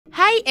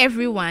Hi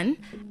everyone,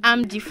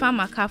 I'm Dzifa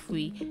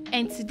Makafui,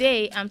 and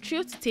today I'm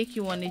thrilled to take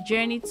you on a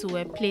journey to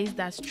a place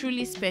that's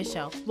truly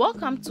special.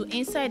 Welcome to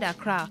Inside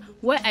Accra,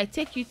 where I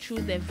take you through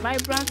the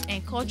vibrant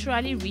and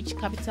culturally rich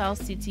capital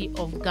city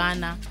of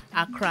Ghana,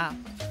 Accra.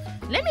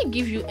 Let me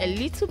give you a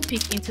little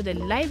peek into the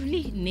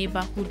lively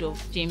neighborhood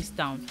of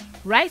Jamestown,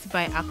 right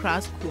by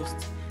Accra's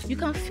coast. You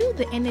can feel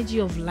the energy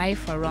of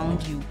life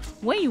around you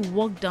when you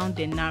walk down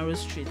the narrow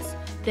streets.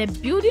 The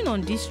buildings on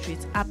these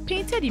streets are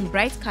painted in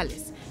bright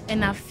colors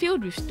and are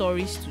filled with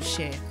stories to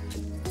share.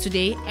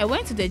 Today, I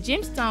went to the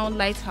Jamestown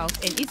Lighthouse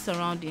and its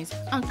surroundings,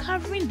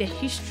 uncovering the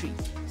history,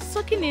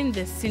 soaking in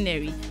the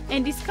scenery,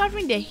 and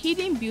discovering the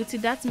hidden beauty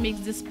that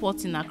makes this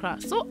spot in Accra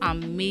so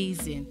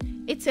amazing.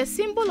 It's a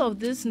symbol of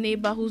this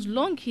neighborhood's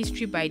long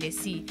history by the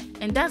sea,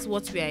 and that's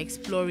what we are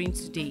exploring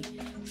today.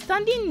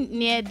 Standing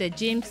near the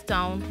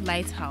Jamestown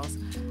Lighthouse,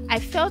 I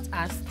felt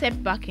I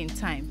stepped back in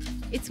time.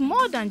 It's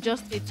more than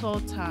just a tall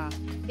tower.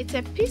 It's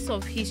a piece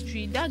of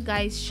history that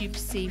guides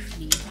ships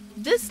safely.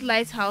 This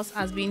lighthouse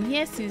has been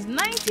here since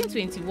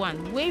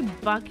 1921, way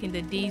back in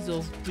the days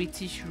of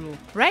British rule.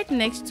 Right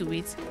next to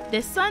it,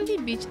 the sandy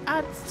beach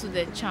adds to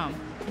the charm,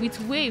 with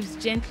waves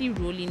gently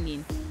rolling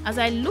in. As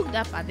I looked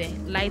up at the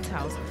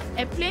lighthouse,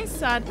 a plane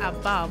soared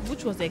above,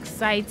 which was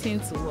exciting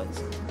to watch.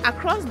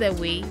 Across the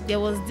way, there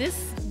was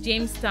this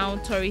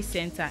Jamestown Tourist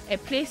Center, a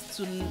place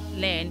to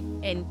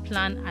learn and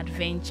plan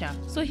adventure.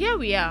 So here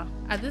we are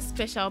at this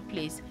special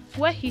place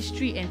where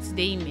history and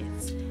today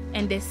meets,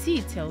 and the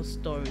sea tells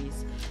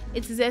stories.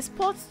 It is a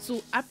spot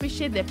to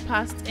appreciate the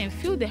past and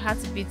feel the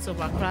heartbeats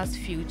of Accra's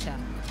future.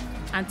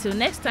 Until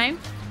next time,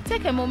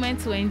 take a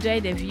moment to enjoy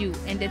the view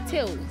and the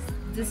tales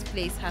this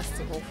place has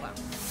to offer.